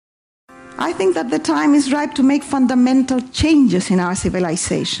I think that the time is ripe to make fundamental changes in our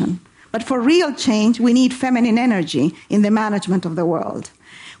civilization. But for real change, we need feminine energy in the management of the world.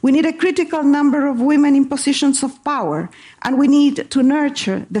 We need a critical number of women in positions of power, and we need to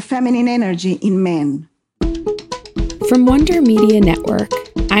nurture the feminine energy in men. From Wonder Media Network,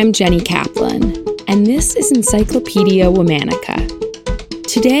 I'm Jenny Kaplan, and this is Encyclopedia Womanica.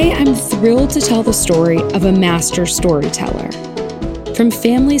 Today, I'm thrilled to tell the story of a master storyteller. From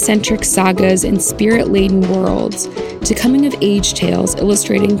family-centric sagas in spirit-laden worlds to coming-of-age tales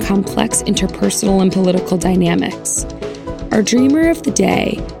illustrating complex interpersonal and political dynamics, our dreamer of the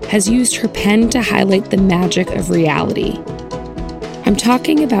day has used her pen to highlight the magic of reality. I'm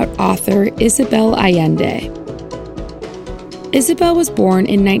talking about author Isabel Allende. Isabel was born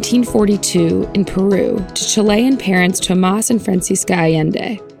in 1942 in Peru to Chilean parents Tomás and Francisca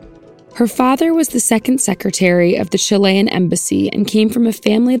Allende. Her father was the second secretary of the Chilean embassy and came from a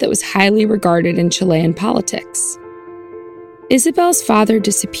family that was highly regarded in Chilean politics. Isabel's father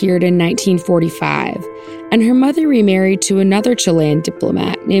disappeared in 1945, and her mother remarried to another Chilean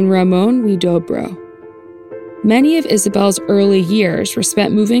diplomat named Ramón Huidobro. Many of Isabel's early years were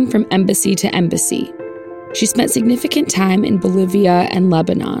spent moving from embassy to embassy. She spent significant time in Bolivia and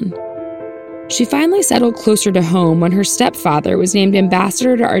Lebanon. She finally settled closer to home when her stepfather was named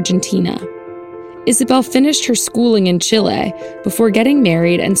ambassador to Argentina. Isabel finished her schooling in Chile before getting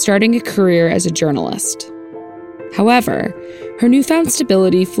married and starting a career as a journalist. However, her newfound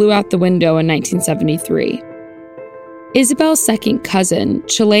stability flew out the window in 1973. Isabel's second cousin,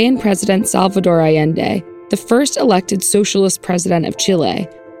 Chilean President Salvador Allende, the first elected socialist president of Chile,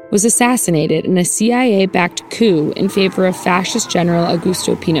 was assassinated in a CIA-backed coup in favor of fascist General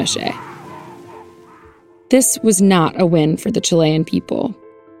Augusto Pinochet. This was not a win for the Chilean people.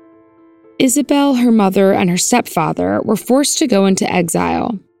 Isabel, her mother, and her stepfather were forced to go into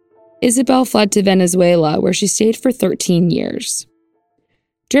exile. Isabel fled to Venezuela, where she stayed for 13 years.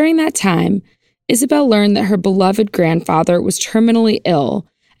 During that time, Isabel learned that her beloved grandfather was terminally ill,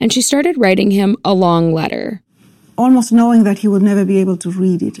 and she started writing him a long letter. Almost knowing that he would never be able to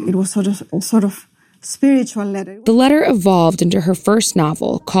read it. It was sort of spiritual letter. The letter evolved into her first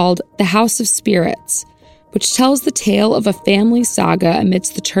novel called The House of Spirits, which tells the tale of a family saga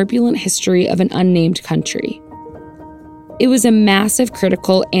amidst the turbulent history of an unnamed country. It was a massive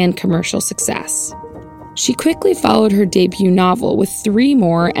critical and commercial success. She quickly followed her debut novel with 3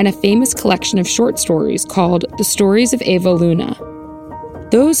 more and a famous collection of short stories called The Stories of Eva Luna.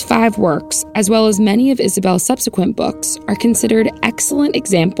 Those 5 works, as well as many of Isabel's subsequent books, are considered excellent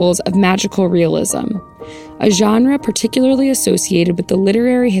examples of magical realism, a genre particularly associated with the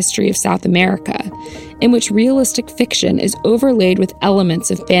literary history of South America, in which realistic fiction is overlaid with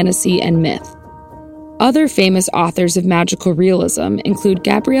elements of fantasy and myth. Other famous authors of magical realism include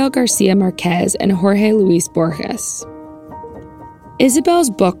Gabriel Garcia Marquez and Jorge Luis Borges. Isabel's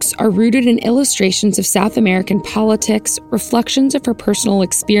books are rooted in illustrations of South American politics, reflections of her personal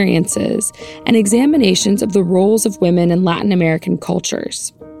experiences, and examinations of the roles of women in Latin American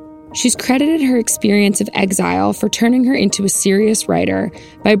cultures. She's credited her experience of exile for turning her into a serious writer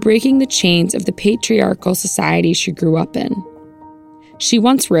by breaking the chains of the patriarchal society she grew up in. She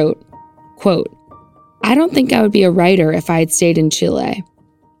once wrote, quote, "I don't think I would be a writer if I had stayed in Chile.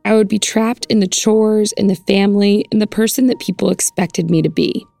 I would be trapped in the chores, in the family, in the person that people expected me to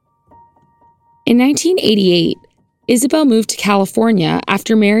be." In 1988, Isabel moved to California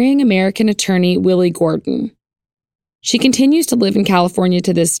after marrying American attorney Willie Gordon. She continues to live in California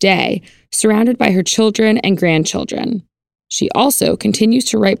to this day, surrounded by her children and grandchildren. She also continues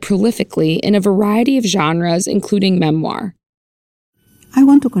to write prolifically in a variety of genres, including memoir. I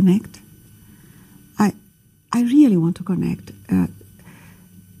want to connect. I really want to connect.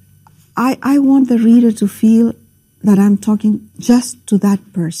 I want the reader to feel that I'm talking just to that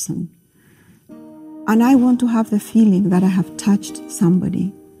person. And I want to have the feeling that I have touched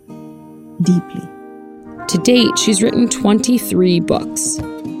somebody deeply. To date, she's written 23 books.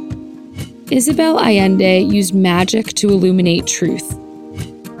 Isabel Allende used magic to illuminate truth.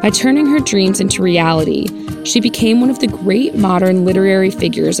 By turning her dreams into reality, she became one of the great modern literary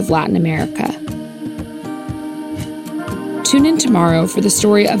figures of Latin America. Tune in tomorrow for the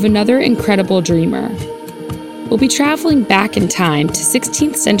story of another incredible dreamer. We'll be traveling back in time to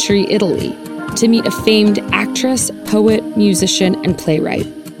 16th century Italy to meet a famed actress, poet, musician, and playwright.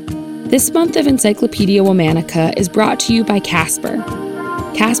 This month of Encyclopedia Womanica is brought to you by Casper.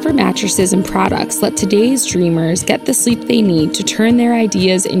 Casper mattresses and products let today's dreamers get the sleep they need to turn their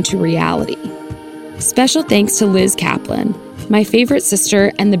ideas into reality. Special thanks to Liz Kaplan, my favorite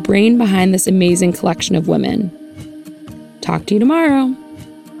sister and the brain behind this amazing collection of women. Talk to you tomorrow.